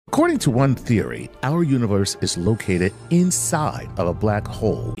According to one theory, our universe is located inside of a black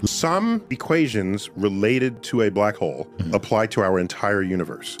hole. Some equations related to a black hole apply to our entire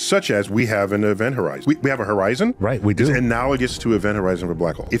universe, such as we have an event horizon. We have a horizon. Right, we do. It's analogous to event horizon of a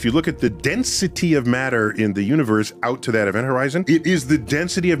black hole. If you look at the density of matter in the universe out to that event horizon, it is the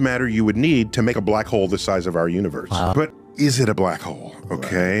density of matter you would need to make a black hole the size of our universe. But is it a black hole?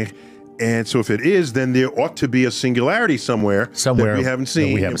 Okay. Right. And so if it is, then there ought to be a singularity somewhere that we haven't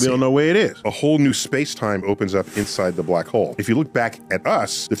seen, and we don't know where it is. A whole new space-time opens up inside the black hole. If you look back at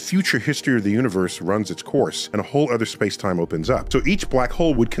us, the future history of the universe runs its course, and a whole other space-time opens up. So each black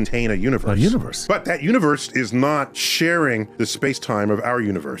hole would contain a universe. A universe. But that universe is not sharing the space-time of our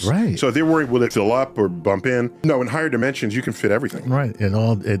universe. Right. So if they're worried, will it fill up or bump in? No, in higher dimensions, you can fit everything. Right.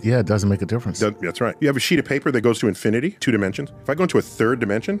 It doesn't make a difference. That's right. You have a sheet of paper that goes to infinity, 2 dimensions. If I go into a 3rd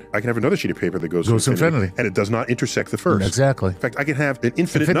dimension, I can have another sheet of paper that goes to infinity, and it does not intersect the first. Exactly. In fact, I can have an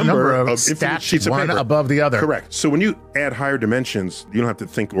infinite number of infinite sheets of paper. One above the other. Correct. So when you add higher dimensions, you don't have to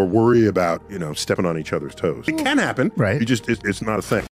think or worry about, stepping on each other's toes. It can happen. Right. It's not a thing.